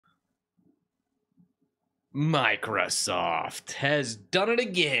Microsoft has done it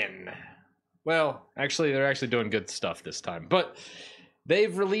again. Well, actually, they're actually doing good stuff this time, but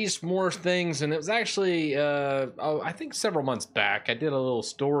they've released more things, and it was actually, I think several months back, I did a little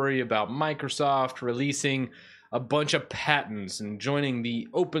story about Microsoft releasing a bunch of patents and joining the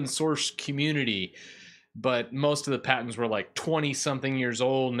open source community. But most of the patents were like 20 something years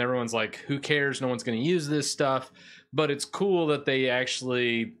old, and everyone's like, who cares? No one's going to use this stuff. But it's cool that they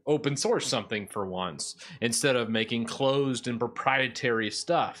actually open source something for once instead of making closed and proprietary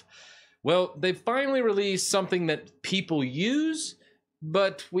stuff. Well, they finally released something that people use,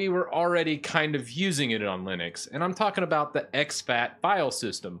 but we were already kind of using it on Linux. And I'm talking about the ExFAT file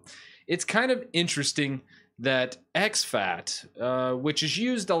system. It's kind of interesting that ExFAT, which is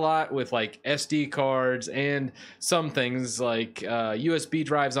used a lot with like SD cards and some things like USB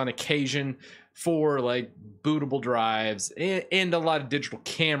drives on occasion for like bootable drives, and a lot of digital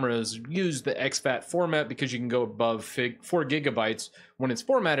cameras use the ExFAT format because you can go above 4 gigabytes when it's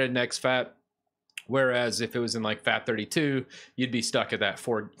formatted in ExFAT. Whereas if it was in like FAT32, you'd be stuck at that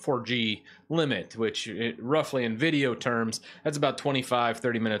 4G limit, which roughly in video terms, that's about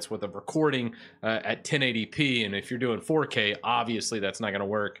 30 minutes worth of recording at 1080p. And if you're doing 4K, obviously that's not going to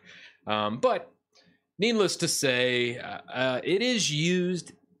work. But needless to say, it is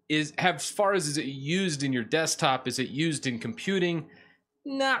used. As far as is it used in your desktop, is it used in computing?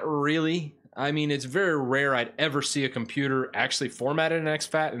 Not really. I mean, it's very rare I'd ever see a computer actually formatted in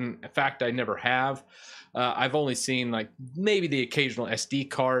ExFAT. And in fact, I never have. I've only seen like maybe the occasional SD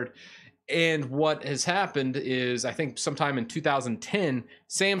card. And what has happened is, I think sometime in 2010,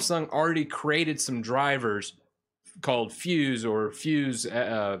 Samsung already created some drivers called Fuse or Fuse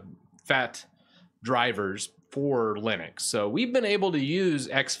FAT drivers for Linux. So we've been able to use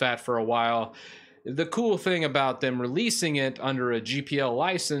ExFAT for a while. The cool thing about them releasing it under a GPL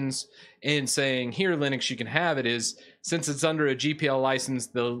license and saying, here, Linux, you can have it, is since it's under a GPL license,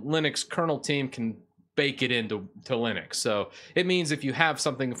 the Linux kernel team can bake it into Linux. So it means if you have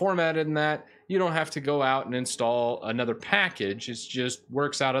something formatted in that, you don't have to go out and install another package. It just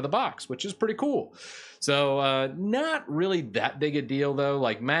works out of the box, which is pretty cool. So not really that big a deal, though.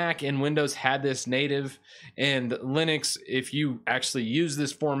 Like Mac and Windows had this native, and Linux, if you actually use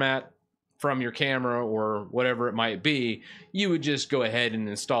this format from your camera or whatever it might be, you would just go ahead and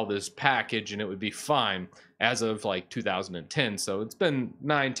install this package and it would be fine as of like 2010. So it's been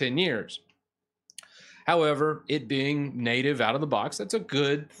 9-10 years. However, it being native out of the box, that's a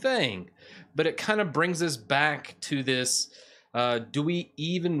good thing. But it kind of brings us back to this, do we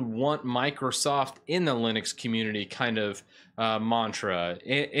even want Microsoft in the Linux community kind of mantra?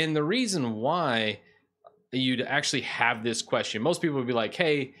 And the reason why you'd actually have this question, most people would be like,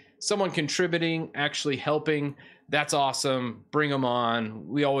 hey, someone contributing, actually helping, that's awesome. Bring them on.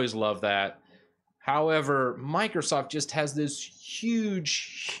 We always love that. However, Microsoft just has this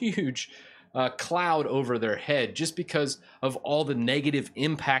huge cloud over their head just because of all the negative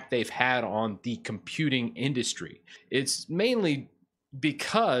impact they've had on the computing industry. It's mainly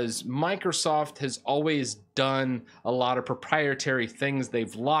because Microsoft has always done a lot of proprietary things.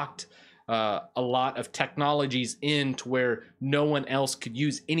 They've locked a lot of technologies in to where no one else could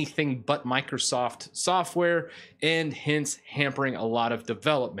use anything but Microsoft software, and hence hampering a lot of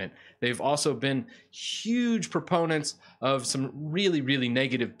development. They've also been huge proponents of some really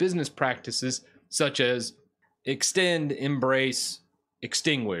negative business practices, such as extend, embrace,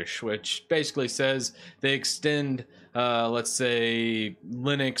 extinguish, which basically says they extend, let's say,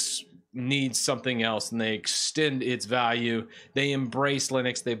 Linux needs something else and they extend its value. They embrace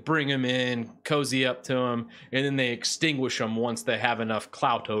Linux, they bring them in, cozy up to them, and then they extinguish them once they have enough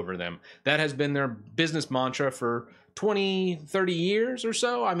clout over them. That has been their business mantra for 20-30 years or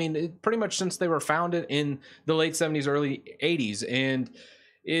so. I mean, pretty much since they were founded in the late 70s, early 80s. And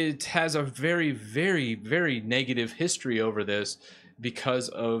it has a very negative history over this because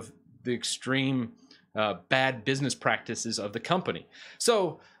of the extreme bad business practices of the company.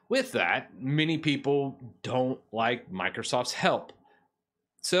 So with that, many people don't like Microsoft's help.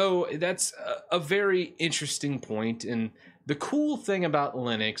 So that's a very interesting point. And the cool thing about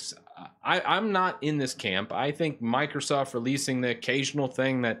Linux, I'm not in this camp. I think Microsoft releasing the occasional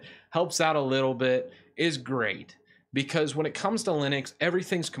thing that helps out a little bit is great. Because when it comes to Linux,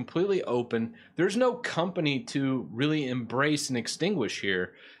 everything's completely open. There's no company to really embrace and extinguish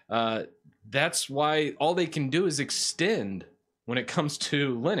here. That's why all they can do is extend. When it comes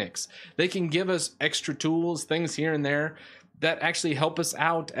to Linux, they can give us extra tools, things here and there that actually help us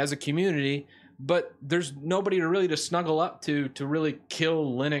out as a community, but there's nobody to snuggle up to really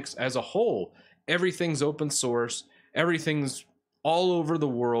kill Linux as a whole. Everything's open source, everything's all over the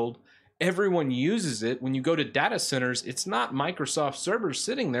world, everyone uses it. When you go to data centers, it's not Microsoft servers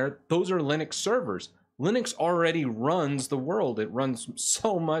sitting there. Those are Linux servers. Linux already runs the world. It runs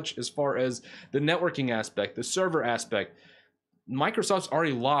so much as far as the networking aspect, the server aspect. Microsoft's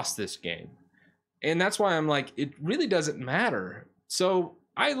already lost this game. And that's why I'm like, it really doesn't matter. So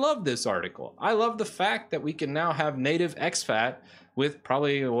I love this article. I love the fact that we can now have native ExFAT with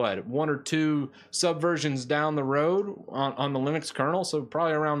probably, what, 1 or 2 subversions down the road on the Linux kernel. So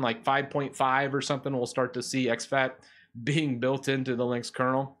probably around like 5.5 or something, we'll start to see ExFAT being built into the Linux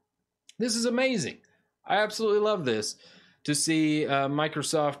kernel. This is amazing. I absolutely love this, to see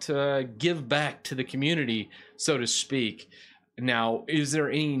Microsoft give back to the community, so to speak. Now, is there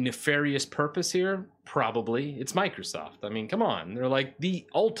any nefarious purpose here? Probably. It's Microsoft. I mean, come on. They're like the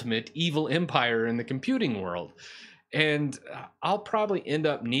ultimate evil empire in the computing world. And I'll probably end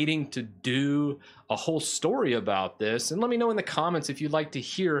up needing to do a whole story about this. And let me know in the comments if you'd like to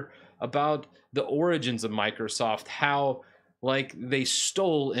hear about the origins of Microsoft, how like they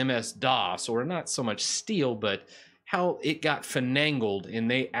stole MS-DOS, or not so much steal, but how it got finagled and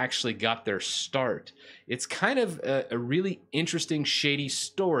they actually got their start. It's kind of a really interesting, shady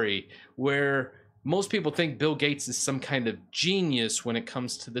story where most people think Bill Gates is some kind of genius when it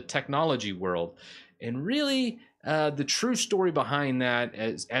comes to the technology world. And really, the true story behind that,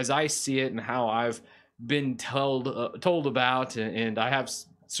 as I see it and how I've been told about, and I have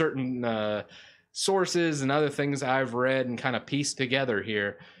certain sources and other things I've read and kind of pieced together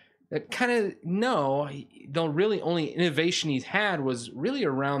here, that kind of the really only innovation he's had was really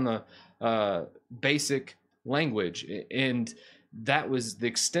around the basic language, and that was the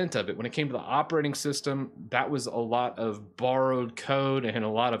extent of it. When it came to the operating system, that was a lot of borrowed code and a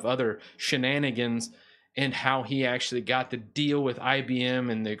lot of other shenanigans, and how he actually got to deal with IBM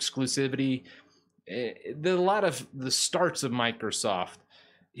and the exclusivity. A lot of the starts of Microsoft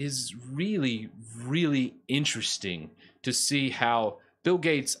is really, really interesting to see how Bill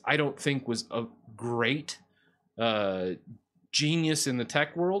Gates, I don't think, was a great genius in the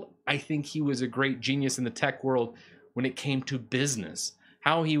tech world. I think he was a great genius in the tech world when it came to business.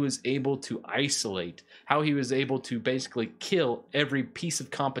 How he was able to isolate, how he was able to basically kill every piece of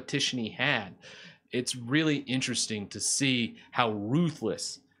competition he had. It's really interesting to see how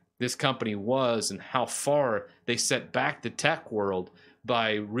ruthless this company was and how far they set back the tech world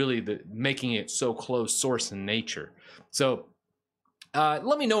by really making it so closed source in nature. So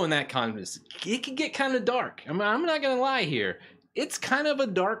let me know in that comments. It can get kind of dark. I mean, I'm not going to lie here. It's kind of a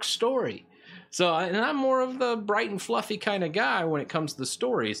dark story. So, and I'm more of the bright and fluffy kind of guy when it comes to the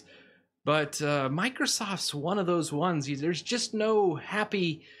stories. But Microsoft's one of those ones. There's just no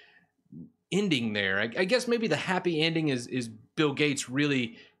happy ending there. I guess maybe the happy ending is Bill Gates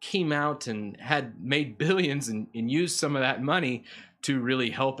really came out and had made billions and used some of that money to really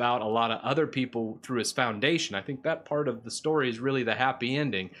help out a lot of other people through his foundation. I think that part of the story is really the happy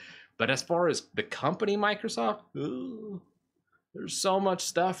ending. But as far as the company Microsoft, there's so much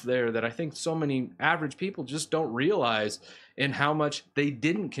stuff there that I think so many average people just don't realize, and how much they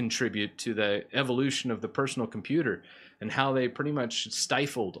didn't contribute to the evolution of the personal computer, and how they pretty much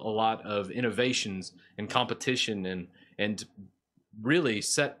stifled a lot of innovations and competition, and really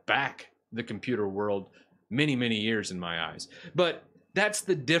set back the computer world many, many years in my eyes. But that's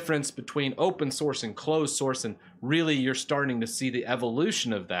the difference between open source and closed source, and really you're starting to see the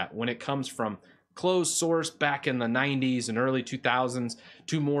evolution of that when it comes from closed source back in the 90s and early 2000s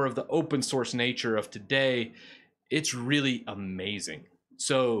to more of the open source nature of today. It's really amazing.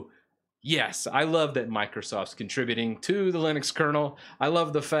 So yes, I love that Microsoft's contributing to the Linux kernel. I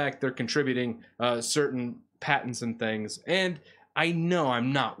love the fact they're contributing certain patents and things, and I know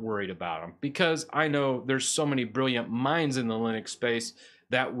I'm not worried about them, because I know there's so many brilliant minds in the Linux space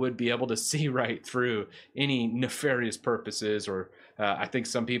that would be able to see right through any nefarious purposes, or I think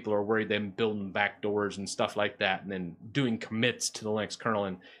some people are worried them building backdoors and stuff like that and then doing commits to the Linux kernel,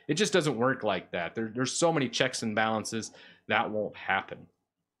 and it just doesn't work like that. There's so many checks and balances that won't happen.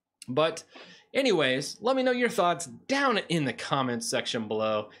 But anyways, let me know your thoughts down in the comments section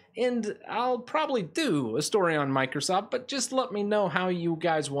below, and I'll probably do a story on Microsoft, but just let me know how you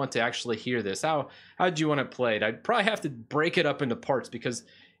guys want to actually hear this. How do you want it played? I'd probably have to break it up into parts, because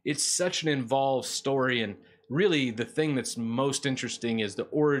it's such an involved story, and really the thing that's most interesting is the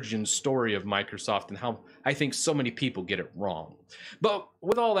origin story of Microsoft and how I think so many people get it wrong. But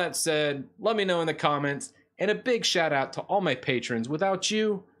with all that said, let me know in the comments, and a big shout out to all my patrons. Without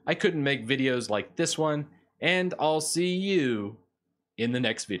you, I couldn't make videos like this one, and I'll see you in the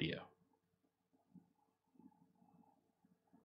next video.